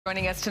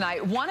Joining us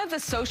tonight, one of the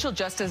social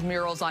justice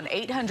murals on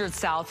 800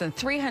 South and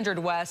 300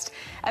 West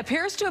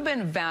appears to have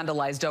been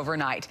vandalized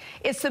overnight.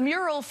 It's the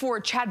mural for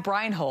Chad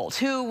Breinholt,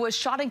 who was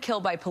shot and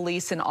killed by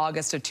police in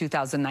August of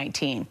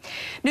 2019.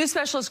 News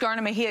specialist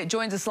Garna Mejia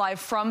joins us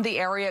live from the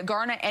area.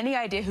 Garna, any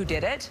idea who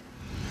did it?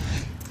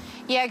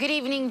 Yeah, good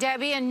evening,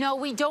 Debbie. And no,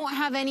 we don't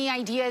have any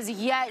ideas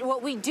yet.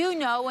 What we do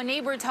know, a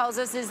neighbor tells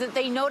us, is that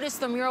they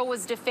noticed the mural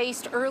was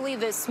defaced early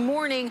this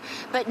morning,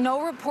 but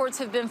no reports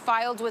have been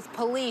filed with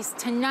police.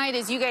 Tonight,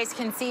 as you guys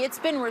can see, it's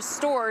been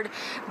restored,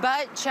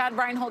 but Chad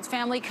Breinholt's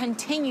family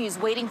continues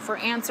waiting for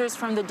answers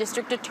from the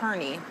district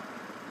attorney.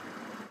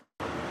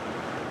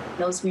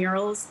 Those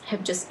murals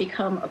have just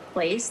become a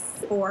place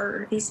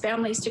for these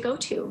families to go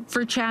to.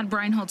 For Chad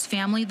Breinholt's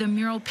family, the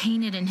mural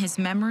painted in his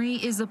memory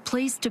is a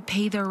place to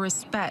pay their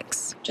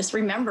respects. Just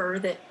remember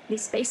that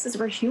these spaces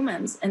were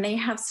humans and they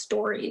have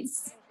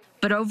stories.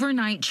 But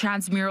overnight,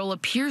 Chad's mural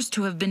appears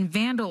to have been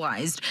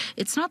vandalized.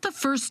 It's not the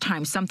first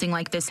time something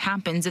like this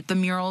happens at the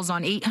murals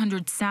on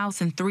 800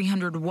 South and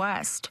 300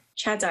 West.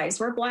 Chad's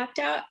eyes were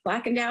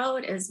blackened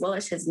out, as well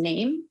as his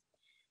name.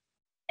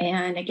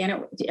 And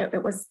again,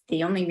 it was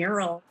the only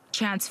mural.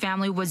 Chad's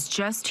family was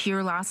just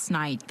here last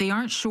night. They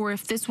aren't sure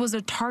if this was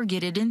a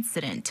targeted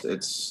incident.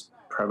 It's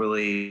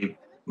probably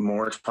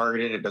more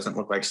targeted. It doesn't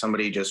look like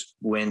somebody just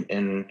went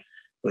and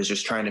was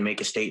just trying to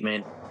make a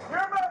statement.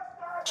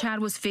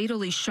 Chad was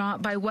fatally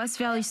shot by West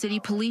Valley City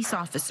police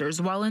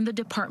officers while in the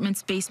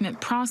department's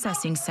basement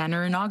processing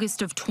center in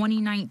August of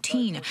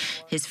 2019.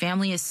 His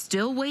family is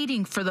still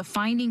waiting for the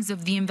findings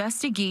of the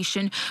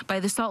investigation by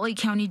the Salt Lake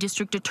County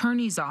District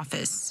Attorney's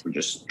Office. We're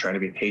just trying to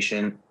be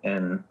patient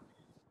and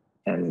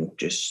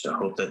just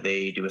hope that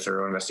they do a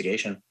thorough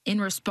investigation. In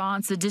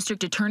response, the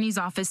district attorney's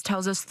office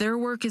tells us their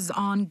work is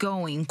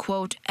ongoing.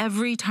 Quote,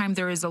 every time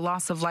there is a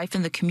loss of life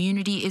in the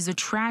community is a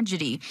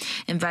tragedy.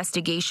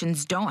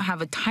 Investigations don't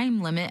have a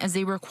time limit as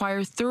they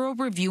require thorough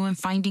review and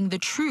finding the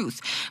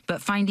truth.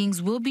 But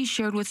findings will be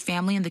shared with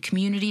family and the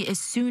community as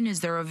soon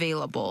as they're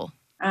available.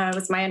 It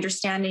was my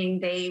understanding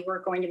they were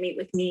going to meet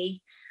with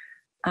me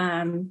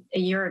a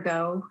year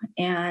ago,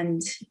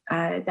 and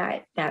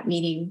that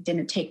meeting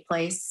didn't take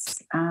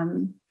place.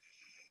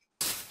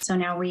 So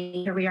now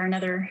here we are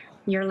another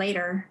year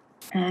later,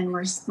 and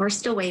we're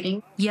still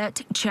waiting.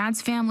 Yet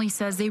Chad's family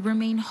says they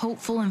remain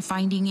hopeful in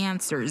finding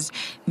answers.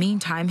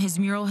 Meantime, his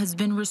mural has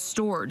been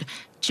restored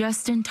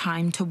just in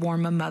time to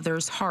warm a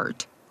mother's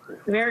heart.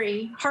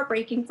 Very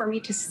heartbreaking for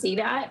me to see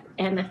that,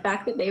 and the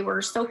fact that they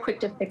were so quick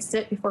to fix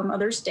it before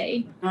Mother's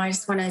Day. I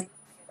just want to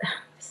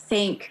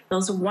thank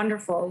those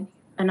wonderful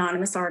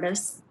anonymous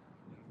artists.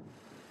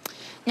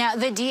 Now,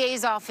 the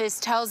DA's office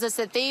tells us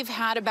that they've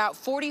had about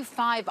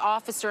 45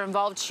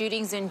 officer-involved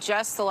shootings in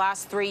just the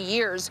last 3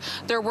 years.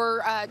 There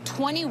were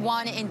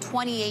 21 in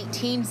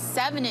 2018,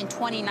 7 in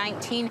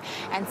 2019,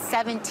 and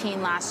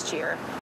 17 last year.